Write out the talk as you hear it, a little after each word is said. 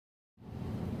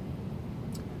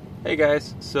Hey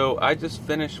guys, so I just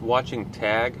finished watching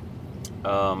Tag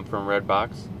from Redbox.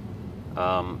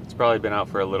 It's probably been out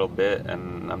for a little bit,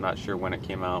 and I'm not sure when it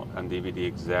came out on DVD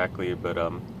exactly,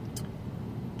 but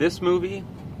this movie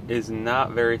is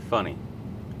not very funny.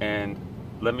 And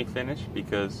let me finish,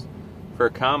 because for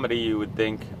a comedy you would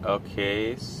think,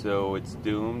 okay, so it's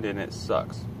doomed and it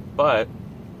sucks. But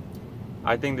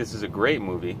I think this is a great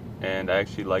movie, and I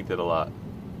actually liked it a lot.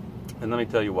 And let me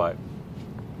tell you why.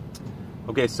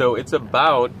 Okay, so it's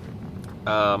about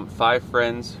five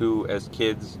friends who, as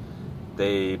kids,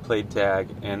 they played tag,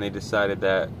 and they decided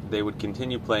that they would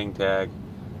continue playing tag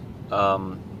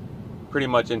pretty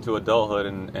much into adulthood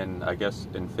and I guess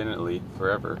infinitely,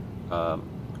 forever.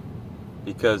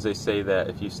 Because they say that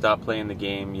if you stop playing the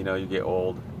game, you know, you get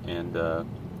old and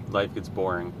life gets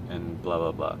boring and blah,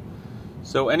 blah, blah.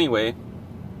 So anyway,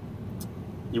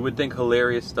 you would think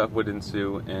hilarious stuff would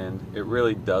ensue, and it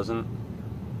really doesn't.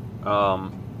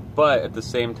 But at the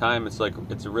same time, it's a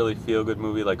really feel-good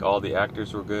movie. Like, all the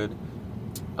actors were good,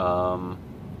 and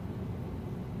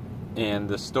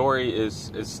the story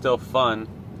is still fun.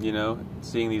 You know,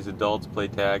 seeing these adults play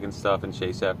tag and stuff and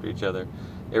chase after each other.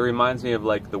 It reminds me of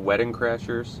like The Wedding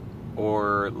Crashers,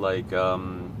 or like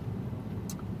The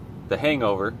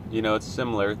Hangover. You know, it's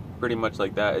similar, pretty much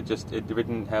like that. It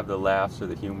didn't have the laughs or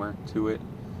the humor to it,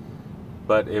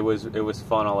 but it was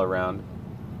fun all around.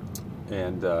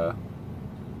 And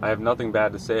I have nothing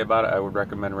bad to say about it. I would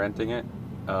recommend renting it.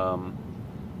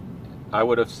 I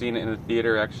would have seen it in the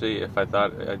theater, actually, if I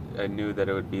thought I knew that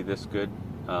it would be this good.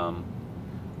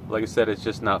 Like I said, it's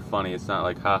just not funny. It's not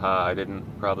like, haha, I didn't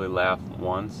probably laugh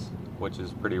once, which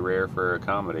is pretty rare for a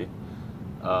comedy.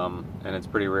 And it's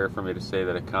pretty rare for me to say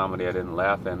that a comedy I didn't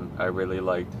laugh in, I really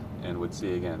liked and would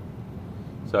see again.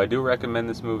 So I do recommend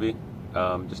this movie.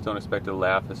 Just don't expect to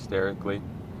laugh hysterically.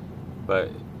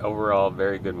 But overall,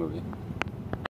 very good movie.